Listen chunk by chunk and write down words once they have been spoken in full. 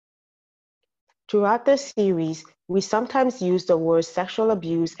Throughout this series, we sometimes use the words sexual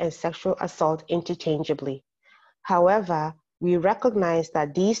abuse and sexual assault interchangeably. However, we recognize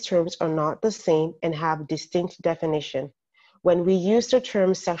that these terms are not the same and have distinct definition. When we use the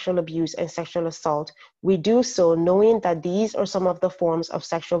terms sexual abuse and sexual assault, we do so knowing that these are some of the forms of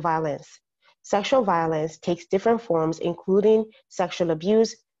sexual violence. Sexual violence takes different forms, including sexual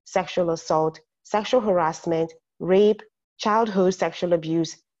abuse, sexual assault, sexual harassment, rape, childhood sexual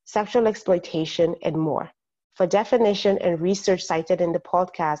abuse, sexual exploitation, and more. For definition and research cited in the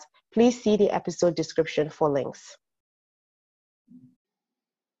podcast, please see the episode description for links.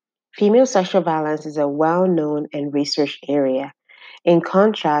 Female sexual violence is a well-known and researched area. In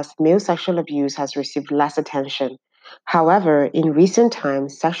contrast, male sexual abuse has received less attention. However, in recent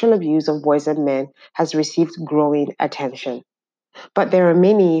times, sexual abuse of boys and men has received growing attention. But there are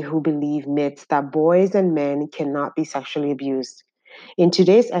many who believe myths that boys and men cannot be sexually abused. In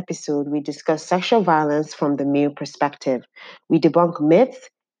today's episode, we discuss sexual violence from the male perspective. We debunk myths,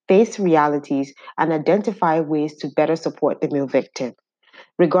 face realities, and identify ways to better support the male victim.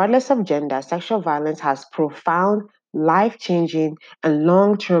 Regardless of gender, sexual violence has profound, life changing, and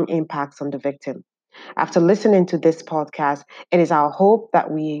long term impacts on the victim. After listening to this podcast, it is our hope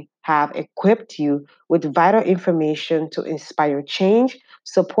that we have equipped you with vital information to inspire change,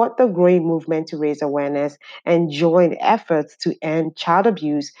 support the growing movement to raise awareness, and join efforts to end child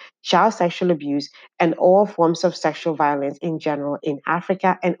abuse, child sexual abuse, and all forms of sexual violence in general in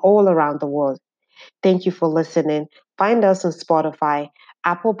Africa and all around the world. Thank you for listening. Find us on Spotify,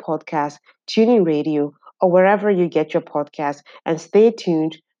 Apple Podcasts, TuneIn Radio, or wherever you get your podcasts, and stay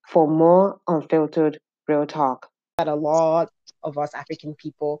tuned for more unfiltered real talk. That a lot of us African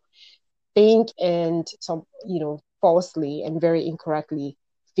people think and falsely and very incorrectly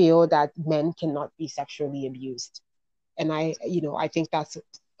feel that men cannot be sexually abused. And I think that's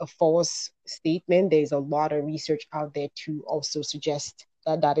a false statement. There's a lot of research out there to also suggest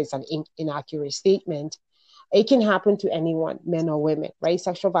that that is an inaccurate statement. It can happen to anyone, men or women, right?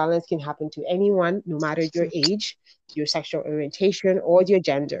 Sexual violence can happen to anyone, no matter your age, your sexual orientation, or your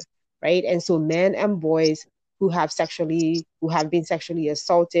gender, right? And so men and boys who have been sexually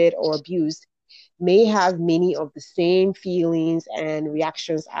assaulted or abused may have many of the same feelings and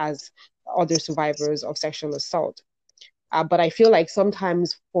reactions as other survivors of sexual assault. But I feel like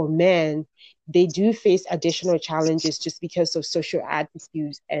sometimes for men, they do face additional challenges just because of social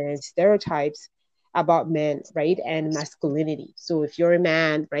attitudes and stereotypes about men, right? And masculinity. So if you're a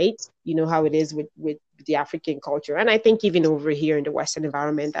man, right, you know how it is with the African culture. And I think even over here in the Western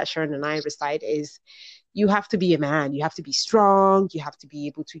environment that Sharon and I reside is, you have to be a man. You have to be strong. You have to be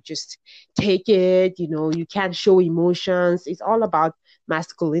able to just take it. You can't show emotions. It's all about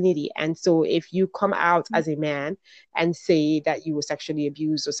masculinity. And so if you come out as a man and say that you were sexually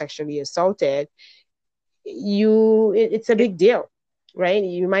abused or sexually assaulted, it's a big deal, right?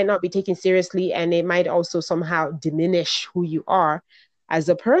 You might not be taken seriously, and it might also somehow diminish who you are as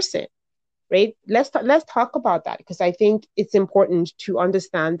a person, right? Let's talk about that, because I think it's important to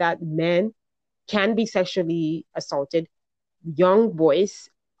understand that men can be sexually assaulted. Young boys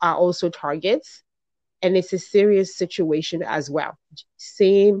are also targets, and it's a serious situation as well.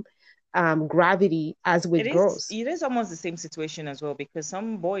 Same gravity as with girls. It is almost the same situation as well, because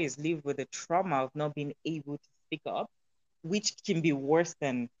some boys live with the trauma of not being able to speak up, which can be worse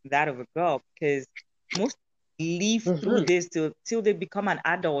than that of a girl, because most live through this till they become an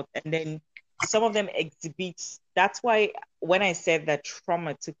adult, and then some of them exhibit. That's why when I said that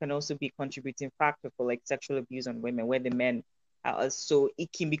trauma too can also be a contributing factor for like sexual abuse on women, where the men are also,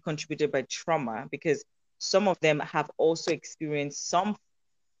 it can be contributed by trauma, because some of them have also experienced some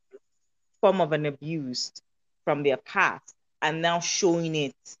form of an abuse from their past and now showing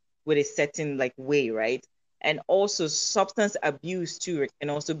it with a certain like way, right? And also substance abuse too can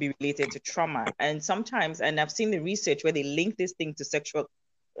also be related to trauma. And sometimes, and I've seen the research where they link this thing to sexual,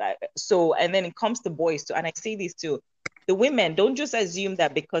 and then it comes to boys too. And I see this too. The women, don't just assume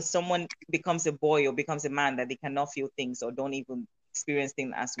that because someone becomes a boy or becomes a man that they cannot feel things or don't even experience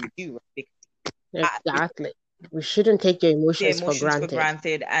things as we do. Exactly. We shouldn't take your emotions for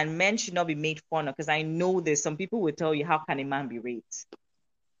granted, and men should not be made fun of, because I know there's some people will tell you, how can a man be raped?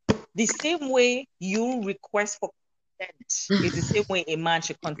 The same way you request for consent is the same way a man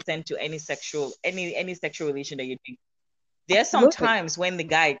should consent to any sexual relation that you do. There's some times when the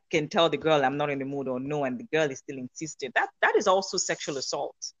guy can tell the girl, I'm not in the mood, or no, and the girl is still insistent. That is also sexual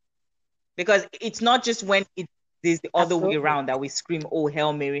assault, because it's not just when it is the other way around that we scream, oh,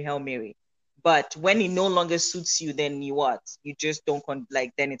 Hail Mary, Hail Mary. But when it no longer suits you, then you just don't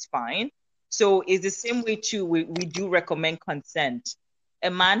then it's fine. So it's the same way too. We do recommend consent a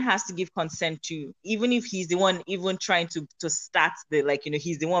man has to give consent to, even if he's the one even trying to start the, like,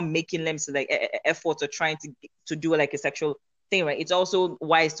 he's the one making them, so like efforts or trying to do like a sexual thing, right? It's also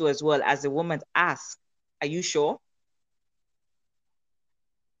wise to, as well as a woman, ask, are you sure?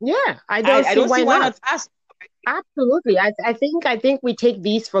 Yeah, I don't I see don't see why why not. not ask. Absolutely. I think we take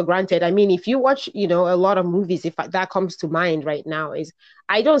these for granted. I mean, if you watch, a lot of movies, if that comes to mind right now, is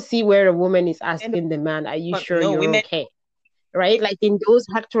I don't see where a woman is And asking the man, "Are you sure no, you're women, okay?" Right? Like in those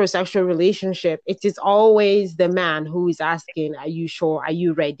heterosexual relationship, it is always the man who is asking, "Are you sure? Are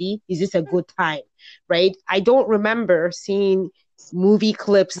you ready? Is this a good time?" Right? I don't remember seeing movie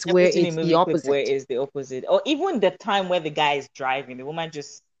clips never where seen a it's the movie clip where opposite. it's the opposite, or even the time where the guy is driving, the woman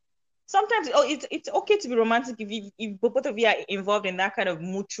just sometimes, oh, it's okay to be romantic if both of you are involved in that kind of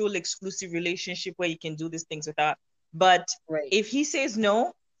mutual exclusive relationship where you can do these things without. But Right. if he says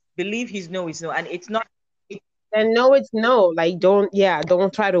no, believe his no is no, and it's not. And no, it's no. Like don't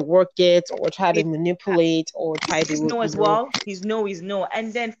try to work it or try to It, manipulate or try his to, no as well. His no is no.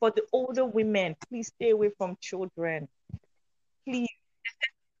 And then for the older women, please stay away from children. Please,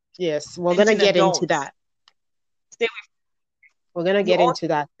 yes, we're gonna parenting get into adults. that. Stay away. We're gonna You get all into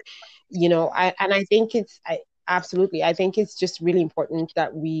that. I think absolutely. I think it's just really important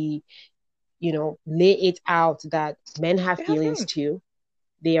that we, lay it out that men have they have feelings feelings, too.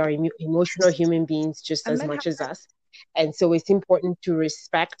 They are emotional human beings just and as men have much as us. And so it's important to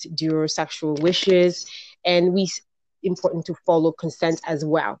respect your sexual wishes, and important to follow consent as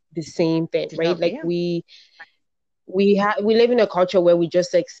well. The same thing, to right? help. Like Yeah, we live in a culture where we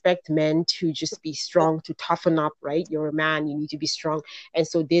just expect men to just be strong, to toughen up, right? You're a man, you need to be strong. And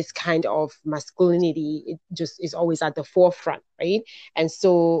so this kind of masculinity, it just is always at the forefront, right? And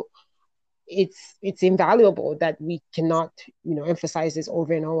so it's invaluable that we cannot, emphasize this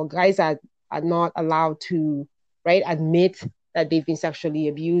over and over. Guys are not allowed to, right, admit that they've been sexually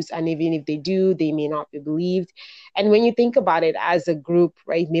abused, and even if they do, they may not be believed. And when you think about it as a group,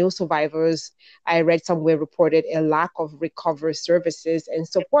 right, male survivors, I read somewhere, reported a lack of recovery services and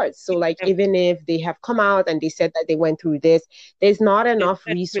support. So like even if they have come out and they said that they went through this, there's not enough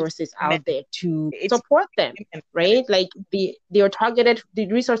resources men. out there to It's support them, women that right? Like the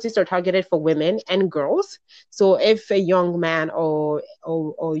resources are targeted for women and girls. So if a young man or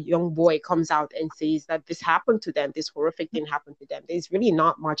young boy comes out and says that this happened to them, this horrific thing happened to them, there's really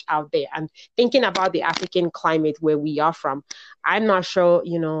not much out there. And thinking about the African climate where we are from, I'm not sure,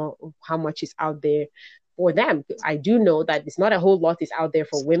 how much is out there for them. I do know that it's not a whole lot is out there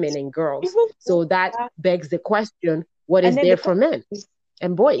for women and girls. even So that begs the question, what and is then the there for men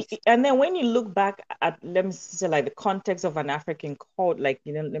and boys? and then when you look back at, let me say, like the context of an African cult, like,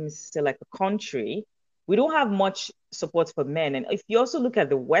 let me say, like a country, we don't have much support for men. And if you also look at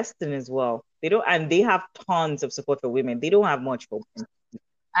the Western as well, they don't, and they have tons of support for women. They don't have much for women.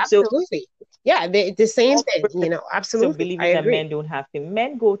 So Absolutely. Yeah, the same thing, so absolutely. I believing that agree. men don't have to,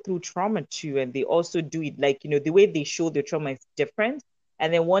 men go through trauma too, and they also do it, like, the way they show their trauma is different.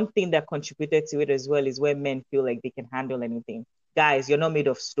 And then one thing that contributed to it as well is where men feel like they can handle anything. Guys, you're not made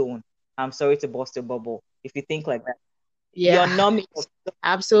of stone. I'm sorry to burst a bubble. If you think like that, you're Yeah, not made of stone.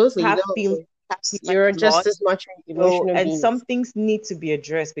 absolutely. You have No, feelings, you have human you're flaws. just as much So, emotional and some beings. things need to be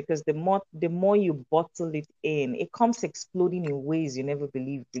addressed, because the more you bottle it in, it comes exploding in ways you never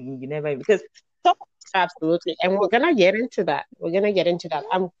believe, you never, because some Absolutely. And we're gonna get into that. We're gonna get into that.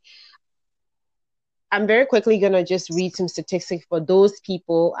 I'm very quickly gonna just read some statistics for those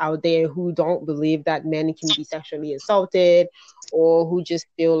people out there who don't believe that men can be sexually assaulted, or who just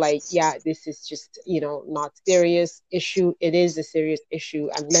feel like, yeah, this is just, not serious issue. It is a serious issue.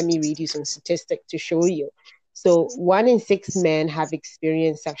 And let me read you some statistics to show you. So 1 in 6 men have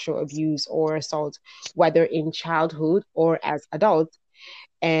experienced sexual abuse or assault, whether in childhood or as adults.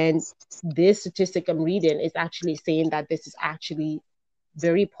 And this statistic I'm reading is actually saying that this is actually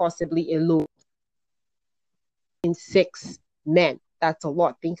very possibly a low in 6 men. That's a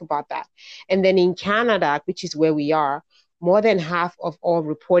lot. Think about that. And then in Canada, which is where we are, more than half of all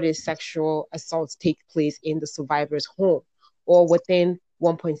reported sexual assaults take place in the survivor's home or within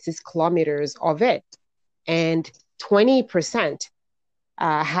 1.6 kilometers of it. And 20%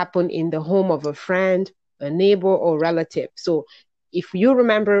 happen in the home of a friend, a neighbor, or relative. So if you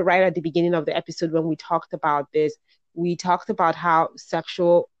remember right at the beginning of the episode when we talked about this, we talked about how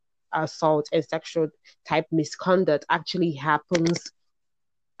sexual assault and sexual type misconduct actually happens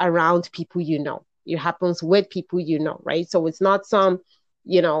around people you know. It happens with people you know, right? So it's not some,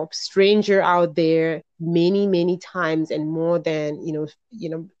 stranger out there many, many times, and more than,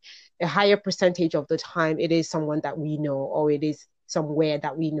 a higher percentage of the time it is someone that we know, or it is somewhere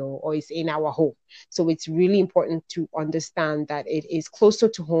that we know, or it's in our home. So it's really important to understand that it is closer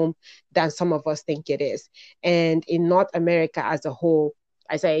to home than some of us think it is. And in North America as a whole,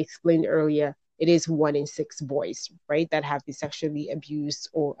 as I explained earlier, it is 1 in 6 boys, right, that have been sexually abused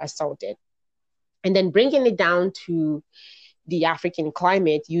or assaulted. And then bringing it down to the African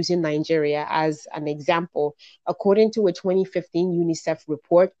climate, using Nigeria as an example, according to a 2015 UNICEF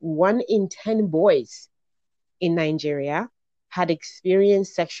report, 1 in 10 boys in Nigeria had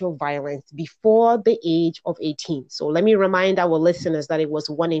experienced sexual violence before the age of 18. So let me remind our listeners that it was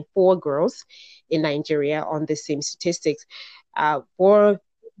 1 in 4 girls in Nigeria on the same statistics. For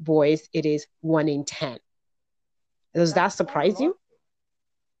boys, it is 1 in 10. Does that surprise you?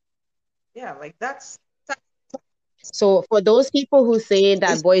 Yeah, like that's So for those people who say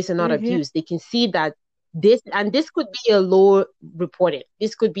that it's boys are not mm-hmm. abused, they can see that this could be a low reported.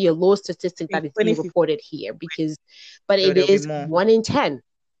 This could be a low statistic that is being reported here but so it there'll be is more. 1 in 10.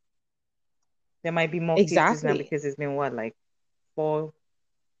 There might be more cases now Exactly. because it's been what, like 4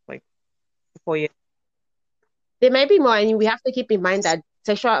 like 4 years. There might be more, and we have to keep in mind that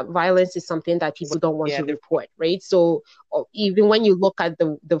sexual violence is something that people don't want to report, right? So even when you look at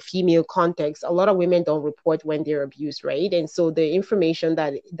the female context, a lot of women don't report when they're abused, right? And so the information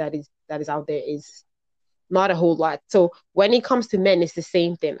that is out there is not a whole lot. So when it comes to men, it's the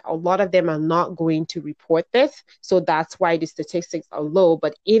same thing. A lot of them are not going to report this. So that's why the statistics are low.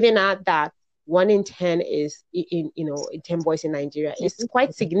 But even at that, 1 in 10 is in 10 boys in Nigeria. It's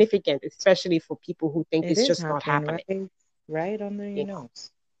quite significant, especially for people who think It it's is just not happening happening. right under your You know.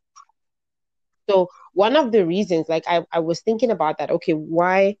 nose. So one of the reasons, like I was thinking about that, okay,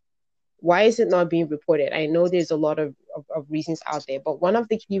 why is it not being reported? I know there's a lot of reasons out there, but one of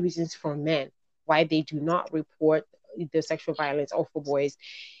the key reasons for men why they do not report the sexual violence or for boys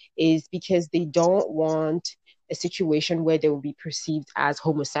is because they don't want a situation where they will be perceived as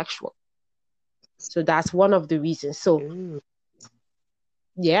homosexual. So that's one of the reasons. So Ooh.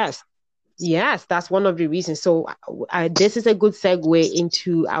 yes, yes, that's one of the reasons. So this is a good segue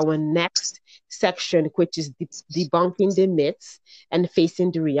into our next section, which is debunking the myths and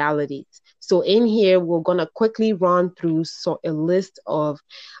facing the realities. So in here, we're going to quickly run through a list of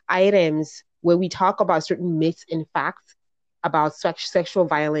items where we talk about certain myths and facts about sexual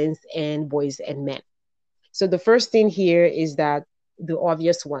violence and boys and men. So the first thing here is that the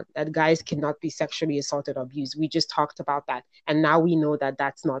obvious one, that guys cannot be sexually assaulted or abused. We just talked about that. And now we know that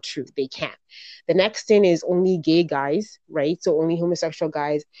that's not true. They can't. The next thing is only gay guys, right? So only homosexual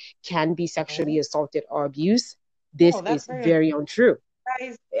guys can be sexually assaulted or abused. This That's is very untrue.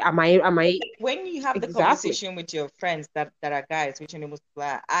 guys. Am I When you have the exactly conversation with your friends that are guys, which enables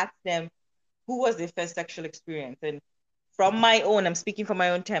people, ask them who was their first sexual experience. And from my own, I'm speaking from my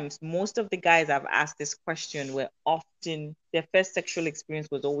own terms, most of the guys I've asked this question were often their first sexual experience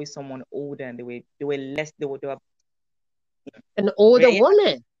was always someone older, and they were less they were an older yeah.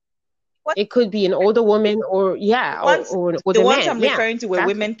 woman? It could be an older woman or or an the older ones man. I'm Yeah, referring to were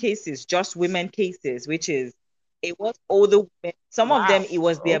exactly. women cases, just women cases, which is it was older women. Some of them Wow. it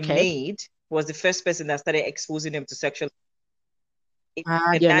was their Okay. maid was the first person that started exposing them to sexual Your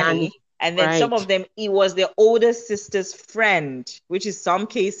nanny. nanny. And then some Right. of them, it was their older sister's friend, which is some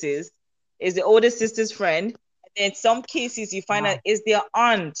cases is the older sister's friend. And then some cases you find out Wow. is their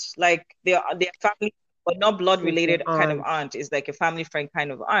aunt, like their family, but not blood It's their related kind of aunt. aunt. Is like a family friend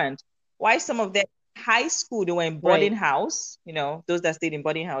kind of aunt. Why some of them high school they were in Right. boarding house, those that stayed in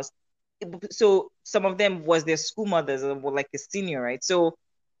boarding house. So some of them was their school mothers or were like a senior, right? So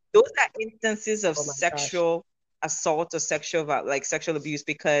those are instances of Oh my gosh. sexual assault or sexual abuse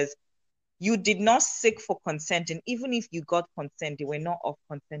because you did not seek for consent, and even if you got consent, they were not of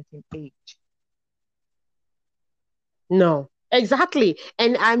consenting age. No, exactly.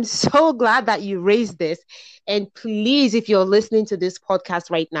 And I'm so glad that you raised this. And please, if you're listening to this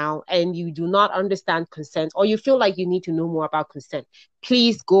podcast right now and you do not understand consent or you feel like you need to know more about consent,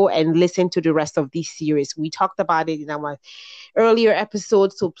 please go and listen to the rest of this series. We talked about it in our earlier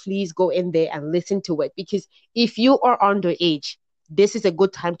episodes. So please go in there and listen to it. Because if you are underage, this is a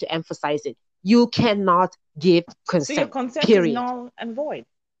good time to emphasize it. You cannot give So your consent, consent is period. null and void.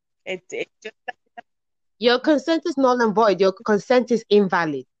 It just Your consent is null and void. Your consent is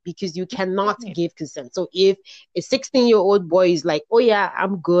invalid because you cannot give consent. So if a 16-year-old boy is like, oh yeah,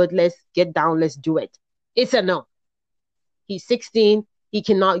 I'm good, let's get down, let's do it, it's a no. He's 16, he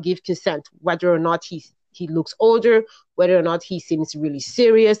cannot give consent, whether or not he looks older, whether or not he seems really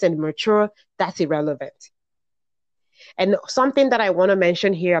serious and mature, that's irrelevant. And something that I want to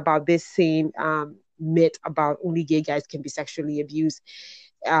mention here about this same myth about only gay guys can be sexually abused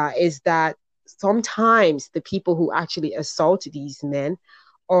is that sometimes the people who actually assault these men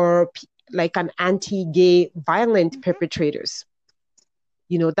are like an anti-gay violent perpetrators.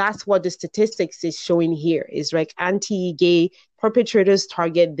 That's what the statistics is showing here, is like anti-gay perpetrators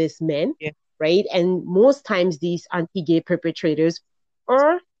target these men, Yeah. right? And most times these anti-gay perpetrators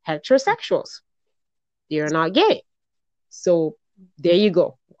are heterosexuals. They're not gay. So there you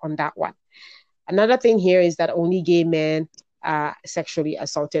go on that one. Another thing here is that only gay men sexually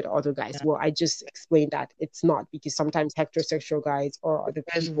assaulted other guys. Yeah. Well, I just explained that it's not, because sometimes heterosexual guys or other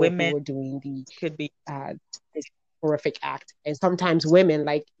As people who women are doing could be this horrific act, and sometimes women,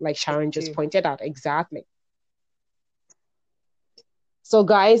 like Sharon just too. pointed out, exactly. So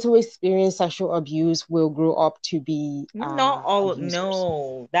guys who experience sexual abuse will grow up to be Not all, abusers.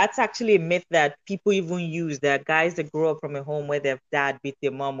 no. That's actually a myth that people even use, that guys that grow up from a home where their dad beat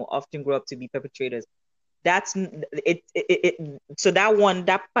their mom will often grow up to be perpetrators. That's so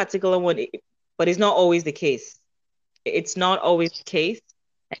that particular one, but it's not always the case. It's not always the case.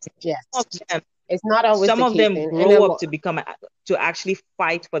 Yes, Some of them, it's not always some the of case, them and grow up to actually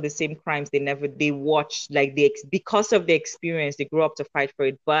fight for the same crimes they watch, like because of the experience, they grow up to fight for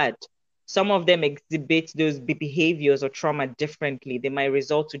it. But some of them exhibit those behaviors or trauma differently. They might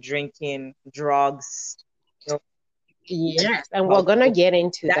result to drinking, drugs. You know, yes, and we're gonna get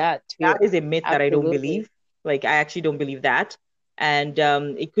into that that that too. is a myth that I don't Absolutely. believe. Like, I actually don't believe that. And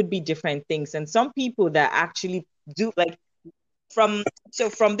it could be different things. And some people that actually do, like, from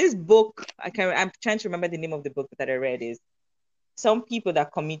from this book, I'm trying to remember the name of the book that I read, is some people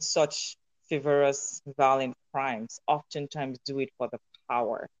that commit such frivolous violent crimes oftentimes do it for the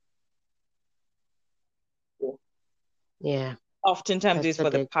power. Yeah, Oftentimes do that's it a for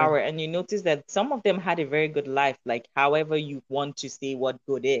the big one. power. And you notice that some of them had a very good life, like however you want to say what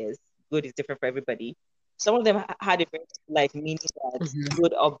good is different for everybody. Some of them had a very good life, meaning that Hmm.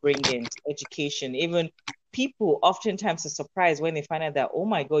 good upbringing, education. Even people oftentimes are surprised when they find out that, oh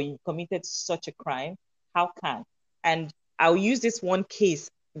my God, you committed such a crime. How can? And I'll use this one case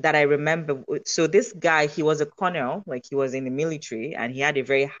that I remember. So this guy, he was a colonel, like he was in the military, and he had a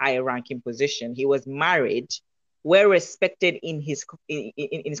very high ranking position. He was married, well respected in his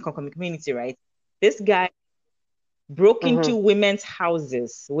community, right? This guy broke Hmm. into women's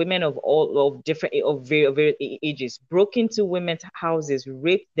houses, women of all of different of very ages, broke into women's houses,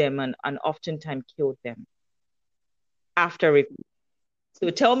 raped them, and oftentimes killed them after rape. So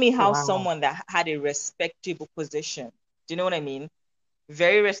tell me how Wow. someone that had a respectable position, do you know what I mean?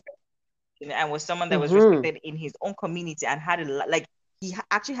 Very respectable, and was someone that was Hmm. respected in his own community and had like he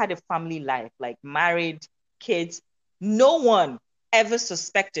actually had a family life, like married, kids. No one ever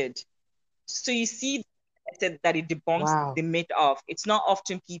suspected. So you see, I said that it debunks Wow. the myth of it's not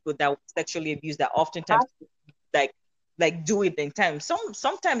often people that sexually abuse that oftentimes like do it in time.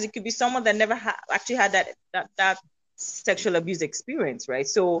 Sometimes it could be someone that never actually had that sexual abuse experience, right?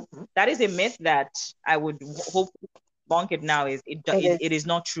 So that is a myth that I would hope debunk it now. Is It is. it is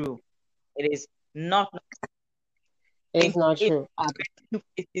not true. It is not. It is not In true. few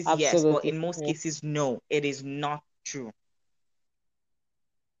cases, yes, but Absolutely. in most Yeah. cases, no, it is not true.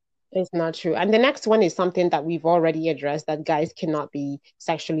 It's not true. And the next one is something that we've already addressed, that guys cannot be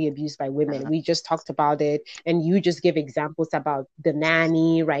sexually abused by women. We just talked about it, and you just give examples about the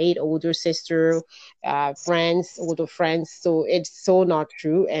nanny, right? Older sister, friends, older friends. So it's so not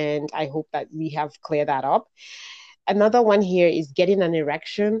true. And I hope that we have cleared that up. Another one here is getting an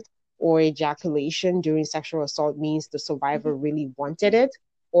erection or ejaculation during sexual assault means the survivor really wanted it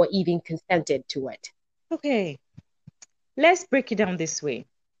or even consented to it. Okay, let's break it down this way.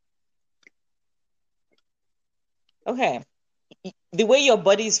 Okay, the way your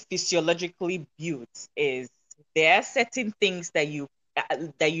body is physiologically built is there are certain things that you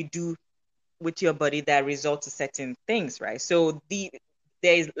do with your body that result to certain things, right? So there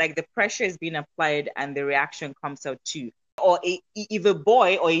is like the pressure is being applied and the reaction comes out too. Or if a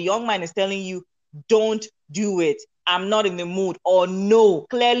boy or a young man is telling you, don't do it, I'm not in the mood, or no,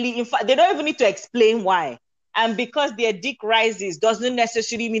 clearly, in fact, they don't even need to explain why. And because their dick rises doesn't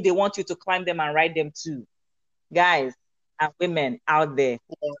necessarily mean they want you to climb them and ride them too. Guys and women out there.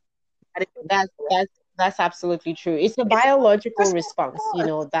 That's absolutely true. It's a biological response.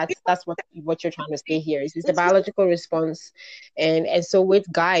 That's what you're trying to say here. It's a biological response, and so with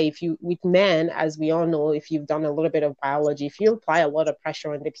guy, if you with men, as we all know, if you've done a little bit of biology, if you apply a lot of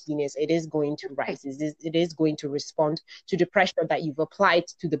pressure on the penis, it is going to rise. It is going to respond to the pressure that you've applied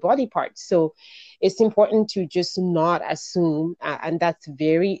to the body part. So, it's important to just not assume, and that's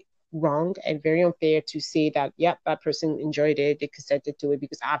very wrong and very unfair to say that, yep, that person enjoyed it, they consented to it,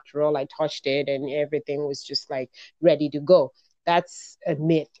 because after all, I touched it and everything was just like ready to go. That's a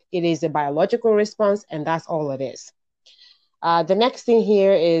myth. It is a biological response, and that's all it is. The next thing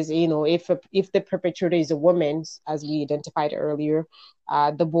here is, if the perpetrator is a woman, as we identified earlier,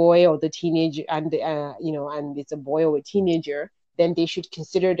 the boy or the teenager, and and it's a boy or a teenager, then they should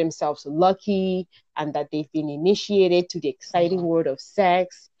consider themselves lucky and that they've been initiated to the exciting world of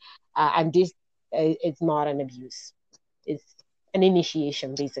sex, and this it's not an abuse; it's an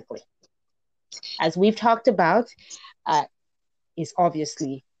initiation, basically. As we've talked about, uh, is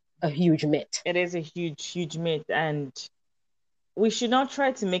obviously a huge myth. It is a huge, huge myth, and we should not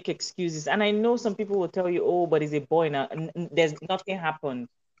try to make excuses. And I know some people will tell you, "Oh, but he's a boy now, and there's nothing happened."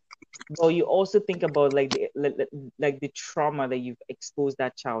 But you also think about like the trauma that you've exposed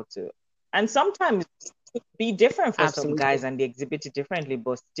that child to, and sometimes it could be different for some Absolutely. guys, and they exhibit it differently,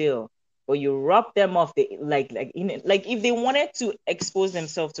 but still. But you rub them off the like if they wanted to expose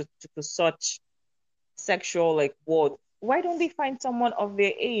themselves to such sexual like what, why don't they find someone of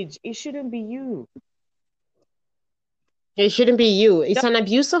their age? It shouldn't be you. It shouldn't be you. It's an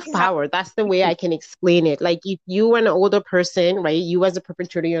abuse of Doesn't have power. That's the way to I can explain it. Like if you are an older person, right? You as a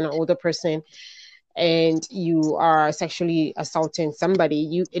perpetrator, you're an older person, and you are sexually assaulting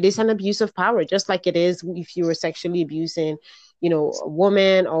somebody, it is an abuse of power, just like it is if you were sexually abusing, a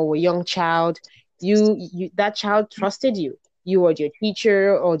woman or a young child. That child trusted you. You or your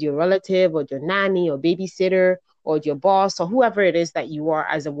teacher or your relative or your nanny or babysitter or your boss or whoever it is that you are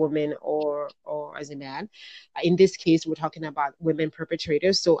as a woman or as a man. In this case, we're talking about women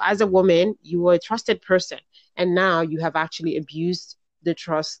perpetrators. So as a woman, you were a trusted person, and now you have actually abused the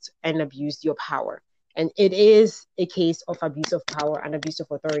trust and abused your power. And it is a case of abuse of power and abuse of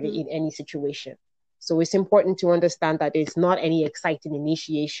authority in any situation. So it's important to understand that it's not any exciting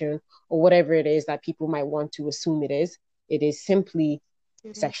initiation or whatever it is that people might want to assume it is. It is simply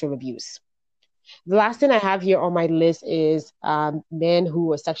sexual abuse. The last thing I have here on my list is men who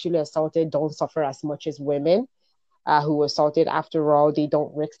were sexually assaulted don't suffer as much as women who were assaulted. After all, they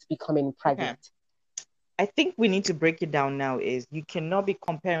don't risk becoming okay. pregnant. I think we need to break it down now is you cannot be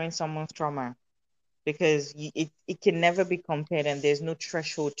comparing someone's trauma because it can never be compared, and there's no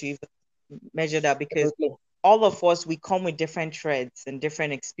threshold to even measure that because Absolutely. all of us, we come with different threads and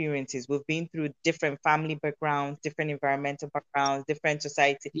different experiences. We've been through different family backgrounds, different environmental backgrounds, different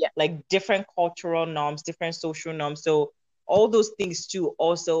society, Yeah. like different cultural norms, different social norms. So all those things too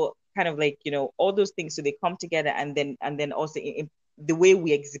also kind of like, all those things, so they come together, and then also the way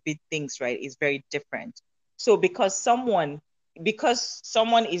we exhibit things, right, is very different. So because someone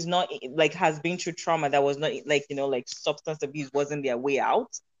is not like has been through trauma that was not like like substance abuse wasn't their way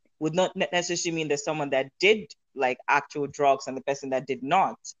out, would not necessarily mean that someone that did like actual drugs and the person that did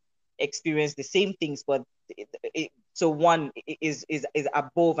not experience the same things, but so one is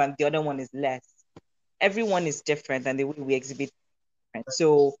above and the other one is less. Everyone is different, and the way we exhibit is different.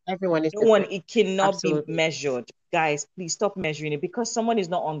 So Everyone is no one, different. it cannot be Absolutely. measured. Guys, please stop measuring it. Because someone is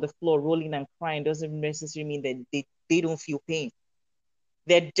not on the floor rolling and crying doesn't necessarily mean that they don't feel pain.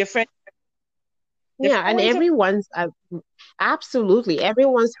 They're different Yeah, different and ways of absolutely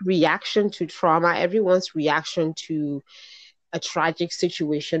everyone's reaction to trauma, everyone's reaction to a tragic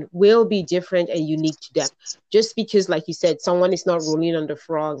situation will be different and unique to them. Just because, like you said, someone is not rolling on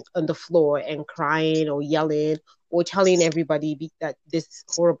the floor and crying or yelling or telling everybody that this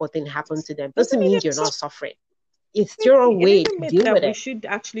horrible thing happened to them doesn't doesn't mean mean they're they're not not suffering. It's still a it way is a to myth deal that with we it. should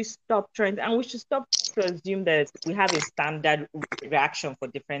actually stop trying, and we should stop to assume that we have a standard reaction for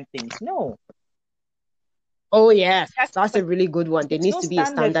different things. No, Oh yes, that's that's a really good one. There there's needs no to be a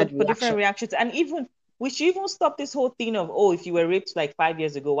standard for, standard for different reaction. reactions, and even we should even stop this whole thing of, oh, if you were raped like 5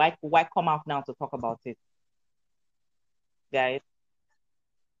 years ago, why come out now to talk about it, guys?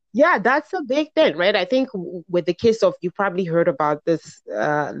 Yeah, that's a big thing, right? I think with the case of, you probably heard about this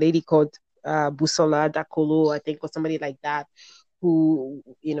lady called Busola Dakolo, I think, or somebody like that, who,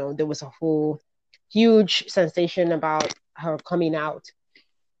 there was a whole huge sensation about her coming out,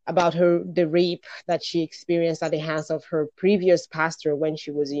 about the rape that she experienced at the hands of her previous pastor when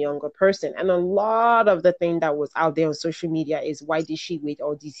she was a younger person. And a lot of the thing that was out there on social media is, why did she wait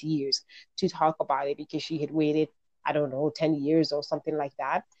all these years to talk about it? Because she had waited, I don't know, 10 years or something like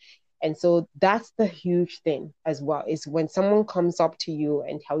that. And so that's the huge thing as well, is when someone comes up to you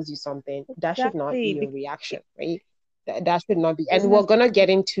and tells you something, that should not be Exactly, your because reaction, right? That should not be. And we're business. going to get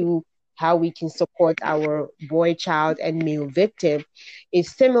into how we can support our boy child and male victim. Is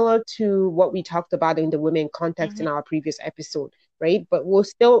similar to what we talked about in the women context Mhm. in our previous episode, right? But we'll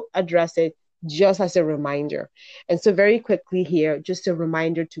still address it just as a reminder. And so, very quickly here, just a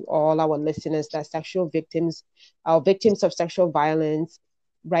reminder to all our listeners that sexual victims, our victims of sexual violence,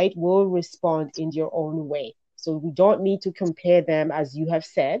 right, will respond in your own way. So we don't need to compare them, as you have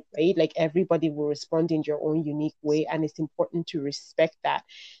said, right? Like everybody will respond in your own unique way, and it's important to respect that.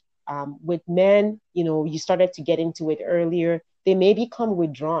 With men, you started to get into it earlier. They may become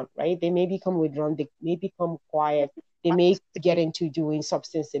withdrawn, right? They may become withdrawn. They may become quiet. They may get into doing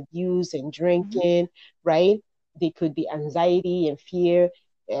substance abuse and Mhm. drinking, right? They could be anxiety and fear,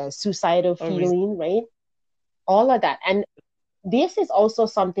 suicidal Or feeling, right? All of that. And this is also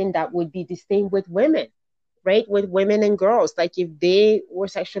something that would be the same with women, right? With women and girls. Like if they were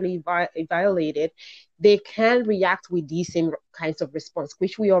sexually violated, they can react with these same kinds of response,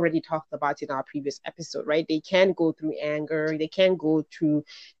 which we already talked about in our previous episode, right? They can go through anger, they can go through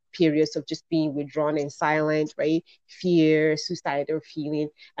periods of just being withdrawn and silent, right? Fear, suicidal feeling.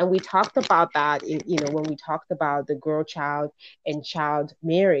 And we talked about that when we talked about the girl child and child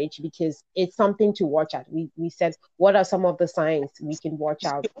marriage, because it's something to watch at. We said, what are some of the signs we can watch you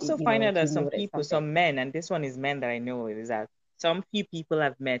out, also find out if that we some notice people, something? some men, and this one is men that I know, is that some few people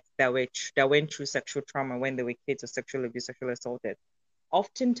I've met that that went through sexual trauma when they were kids or sexual abuse, sexual assaulted.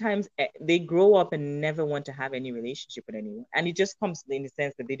 Oftentimes they grow up and never want to have any relationship with anyone, and it just comes in the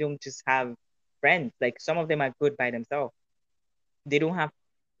sense that they don't just have friends. Like some of them are good by themselves. They don't have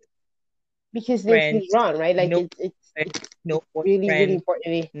Because they've friends, withdrawn, right? Like no it's friends, it's no it's really, really boyfriend,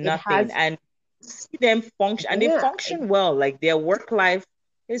 important. It nothing, has, and see them function, and they yeah, function well. Like their work life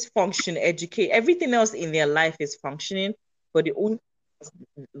is function, educate, everything else in their life is functioning. But the only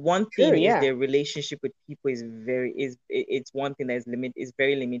one true, thing is yeah. their relationship with people is it's one thing that is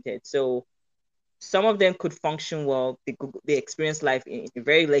very limited. So some of them could function well. They experience life in a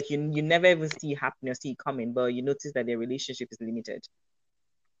very, like, you never even see happiness see it coming, but you notice that their relationship is limited.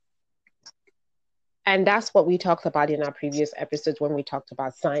 And that's what we talked about in our previous episodes when we talked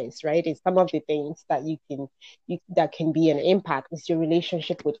about science, right? It's some of the things that that can be an impact is your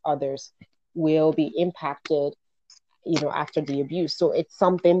relationship with others will be impacted, after the abuse. So it's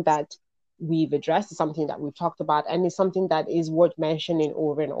something that we've addressed, it's something that we've talked about, and it's something that is worth mentioning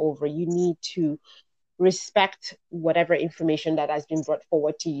over and over. You need to respect whatever information that has been brought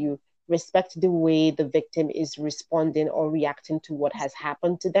forward to you, respect the way the victim is responding or reacting to what has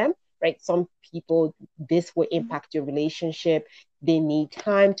happened to them, right? Some people, this will Mhm. impact your relationship. They need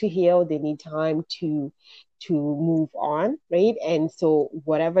time to heal, they need time to move on, right? And so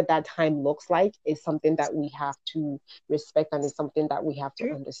whatever that time looks like is something that we have to respect, and is something that we have to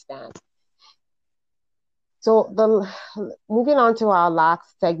True. understand. So the moving on to our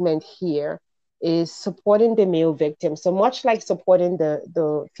last segment here is supporting the male victim. So much like supporting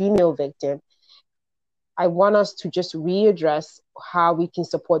the female victim, I want us to just readdress how we can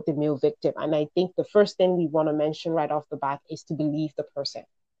support the male victim. And I think the first thing we want to mention right off the bat is to believe the person,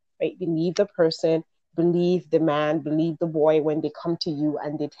 right? Believe the person, believe the man, believe the boy when they come to you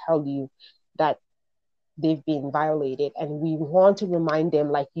and they tell you that they've been violated. And we want to remind them,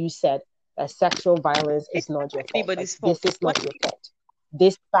 like you said, that sexual violence It's is not your never fault. Like anybody's fault. this is not your fault.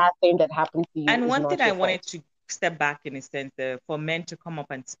 This bad thing that happened to you And is one thing not I your wanted fault. to step back in a sense, for men to come up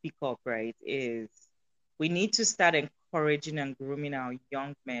and speak up, right, is we need to start encouraging and grooming our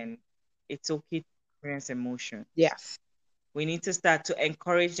young men. It's okay to experience emotions. Yes. We need to start to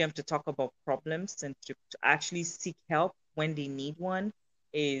encourage them to talk about problems and to actually seek help when they need one.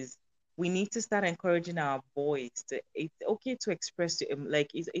 Is we need to start encouraging our boys to, it's okay to express like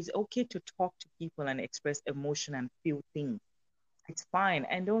it's okay to talk to people and express emotion and feel things. It's fine,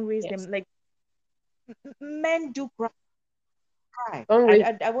 and don't raise them Yes. like men do cry. Don't raise,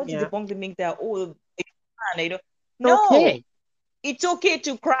 I want to yeah. debunk the myth that, oh, they can't, they don't. No, Okay. it's okay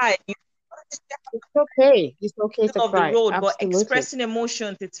to cry. You It's okay. It's okay to middle of the cry. road, but Absolutely. expressing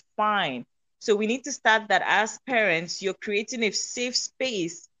emotions, it's fine. So we need to start that as parents, you're creating a safe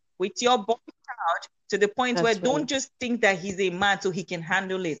space with your boy child to the point where That's don't right. just think that he's a man so he can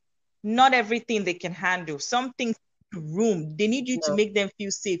handle it. Not everything they can handle. Some things room. They need you to No. make them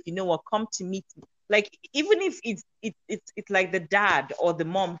feel safe. You know what? Come to meet me. Like even if it's like the dad or the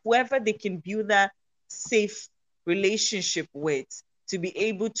mom, whoever they can build that safe relationship with to be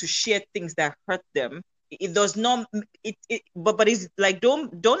able to share things that hurt them. It does not but it's like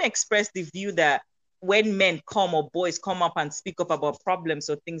don't express the view that when men come or boys come up and speak up about problems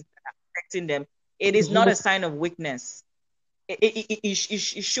or things that are affecting them, it is not a sign of weakness.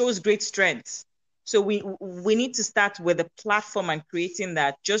 It shows great strength. So we need to start with a platform and creating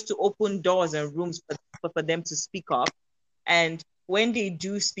that just to open doors and rooms for them to speak up. And when they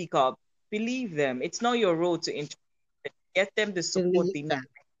do speak up, believe them. It's not your role to get them the support Believe they need. them.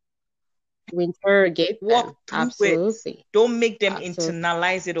 We interrogate Walk them. through it. Absolutely. Don't make them Absolutely.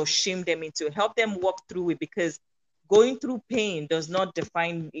 internalize it or shame them into it. Help them walk through it because going through pain does not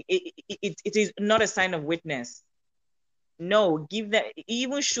define it is not a sign of weakness. No, give them, it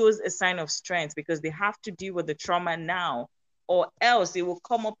even shows a sign of strength because they have to deal with the trauma now, or else it will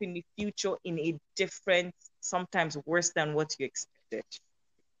come up in the future in a different, sometimes worse than what you expected.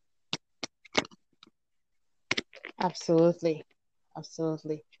 Absolutely.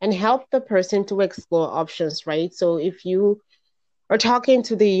 Absolutely. And help the person to explore options, right? So if you are talking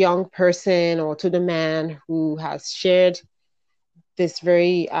to the young person or to the man who has shared this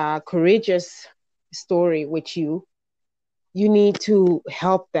very courageous story with you, you need to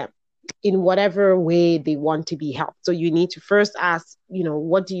help them in whatever way they want to be helped. So you need to first ask,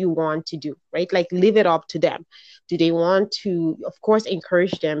 what do you want to do, right? Like leave it up to them. Do they want to, of course,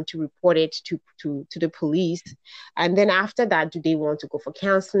 encourage them to report it to the police? And then after that, do they want to go for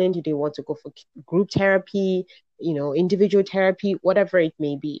counseling? Do they want to go for group therapy, individual therapy, whatever it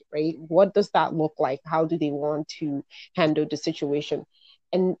may be, right? What does that look like? How do they want to handle the situation?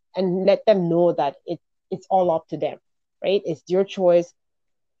 And let them know that it's all up to them, right? It's your choice,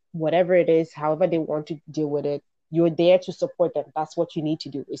 whatever it is, however they want to deal with it. You're there to support them. That's what you need to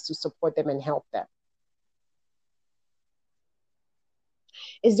do, is to support them and help them.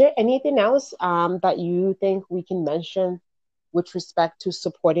 Is there anything else that you think we can mention with respect to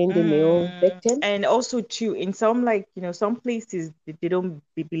supporting the male victim? And also too, in some, like, some places they don't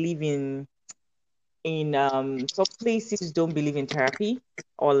believe in some places don't believe in therapy,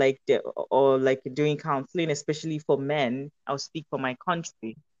 or like doing counseling, especially for men. I'll speak for my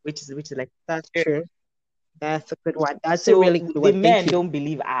country, which is like, That's true. That's a good one. That's a so really good the one. Thank men you. don't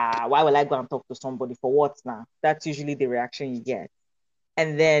believe, why will I go and talk to somebody for what now? That's usually the reaction you get.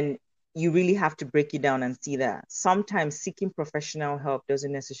 And then you really have to break it down and see that sometimes seeking professional help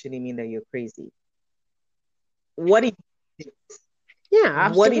doesn't necessarily mean that you're crazy. What it Yeah,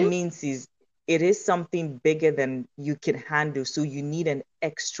 what it absolutely. means is it is something bigger than you can handle. So you need an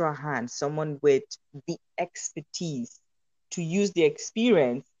extra hand, someone with the expertise to use the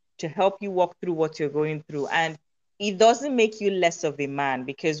experience to help you walk through what you're going through. And it doesn't make you less of a man,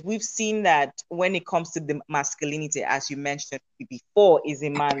 because we've seen that when it comes to the masculinity, as you mentioned before, is a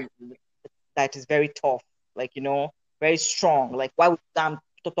man that is very tough, like, very strong. Like, why would I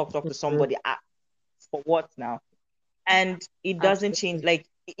talk to Mhm. somebody? For what now? And it doesn't change. Absolutely.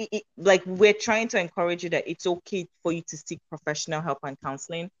 Like we're trying to encourage you that it's okay for you to seek professional help and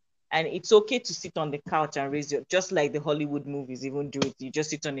counseling, and it's okay to sit on the couch and raise your, just like the Hollywood movies even do it. You just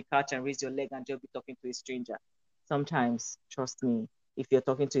sit on the couch and raise your leg and just be talking to a stranger. Sometimes, trust me, if you're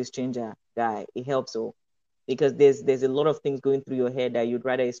talking to a stranger guy, it helps. Oh, because there's a lot of things going through your head that you'd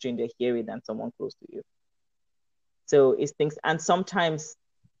rather a stranger hear it than someone close to you. So it's things. And sometimes,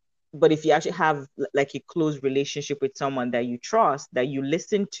 but if you actually have like a close relationship with someone that you trust, that you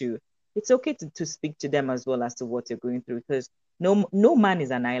listen to, it's okay to speak to them as well as to what you're going through, because no man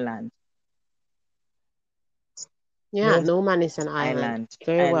is an island. Yeah, No no man is an island. island.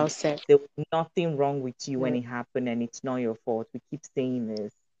 Very well And said. there was nothing wrong with you when Yeah, it happened, and it's not your fault. We keep saying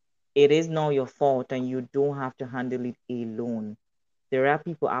this. It is not your fault, and you don't have to handle it alone. There are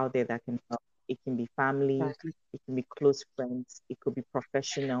people out there that can help. It can be family, exactly. it can be close friends, it could be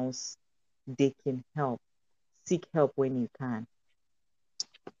professionals. They can help. Seek help when you can.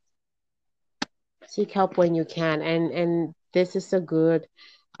 Seek help when you can. And this is a good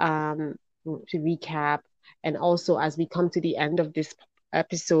um to recap. And also, as we come to the end of this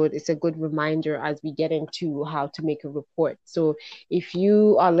episode, it's a good reminder as we get into how to make a report. So if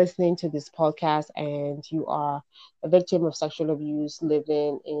you are listening to this podcast and you are a victim of sexual abuse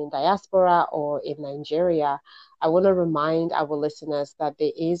living in diaspora or in Nigeria, I want to remind our listeners that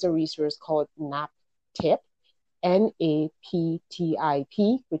there is a resource called NAPTIP, NAPTIP,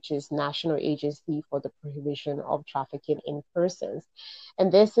 which is National Agency for the Prohibition of Trafficking in Persons.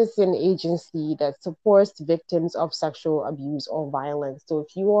 And this is an agency that supports victims of sexual abuse or violence. So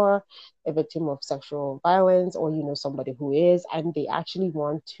if you are a victim of sexual violence, or you know somebody who is, and they actually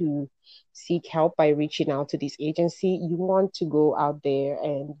want to seek help by reaching out to this agency, you want to go out there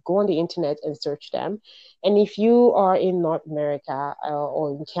and go on the internet and search them. And if you are in North America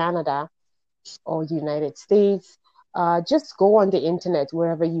or in Canada, or United States, just go on the internet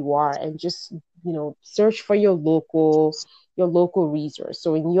wherever you are and just search for your local resource.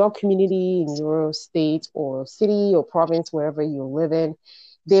 So in your community, in your state or city or province, wherever you live in,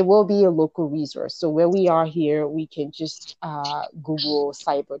 there will be a local resource. So where we are here, we can just Google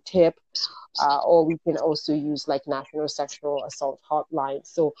cyber tip, or we can also use like National Sexual Assault Hotline.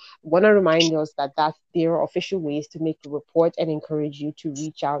 So I want to remind us that there are official ways to make a report and encourage you to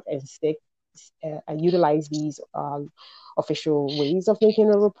reach out and seek utilize these official ways of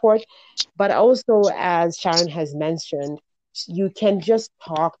making a report. But also, as Sharon has mentioned, you can just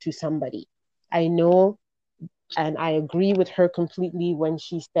talk to somebody. I know, and I agree with her completely when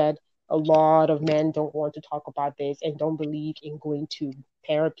she said a lot of men don't want to talk about this and don't believe in going to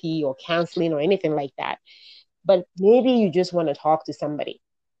therapy or counseling or anything like that. But maybe you just want to talk to somebody.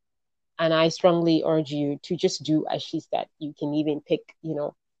 And I strongly urge you to just do as she said. You can even pick,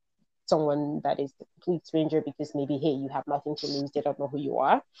 someone that is a complete stranger because maybe, hey, you have nothing to lose, they don't know who you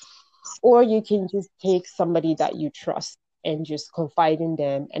are. Or you can just take somebody that you trust and just confide in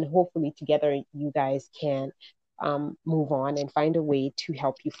them, and hopefully together you guys can move on and find a way to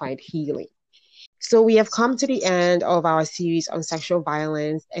help you find healing. So we have come to the end of our series on sexual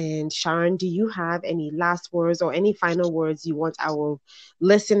violence. And Sharon, do you have any last words or any final words you want our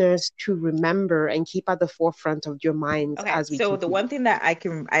listeners to remember and keep at the forefront of your minds Okay, as we so the conclude? one thing that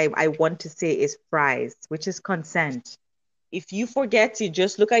I want to say is fries, which is consent. If you forget to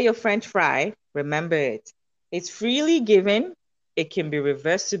just look at your French fry, remember it. It's freely given, it can be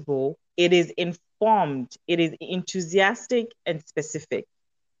reversible, it is informed, it is enthusiastic and specific.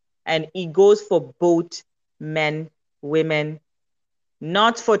 And it goes for both men, women,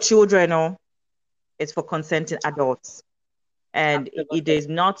 not for children, no. It's for consenting adults. And it Absolutely. is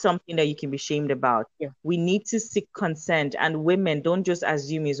not something that you can be shamed about. Yeah. We need to seek consent, and women don't just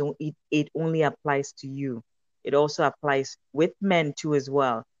assume it only applies to you. It also applies with men too as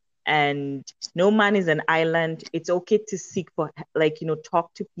well. And no man is an island. It's okay to seek for, like,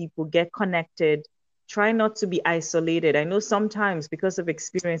 talk to people, get connected. Try not to be isolated. I know sometimes because of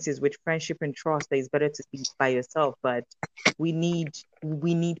experiences with friendship and trust that it's better to be by yourself, but we need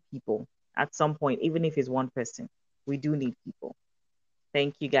people at some point, even if it's one person. We do need people.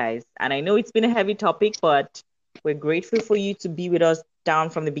 Thank you guys. And I know it's been a heavy topic, but we're grateful for you to be with us down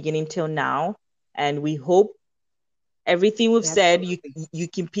from the beginning till now. And we hope everything we've said, you Absolutely. you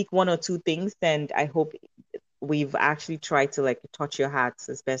can pick one or two things. And I hope we've actually tried to like touch your hearts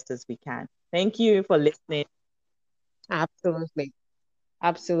as best as we can. Thank you for listening. Absolutely.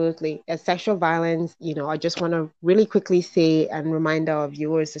 Absolutely. As sexual violence, I just want to really quickly say and remind our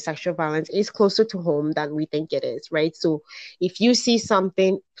viewers that sexual violence is closer to home than we think it is, right? So if you see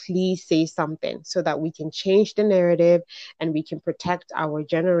something, please say something so that we can change the narrative and we can protect our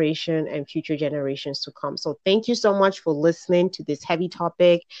generation and future generations to come. So thank you so much for listening to this heavy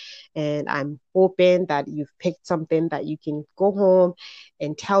topic. And I'm hoping that you've picked something that you can go home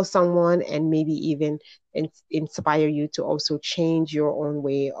and tell someone and maybe even inspire you to also change your own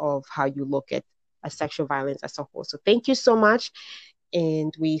way of how you look at sexual violence as a whole. So thank you so much.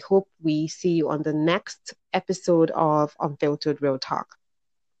 And we hope we see you on the next episode of Unfiltered Real Talk.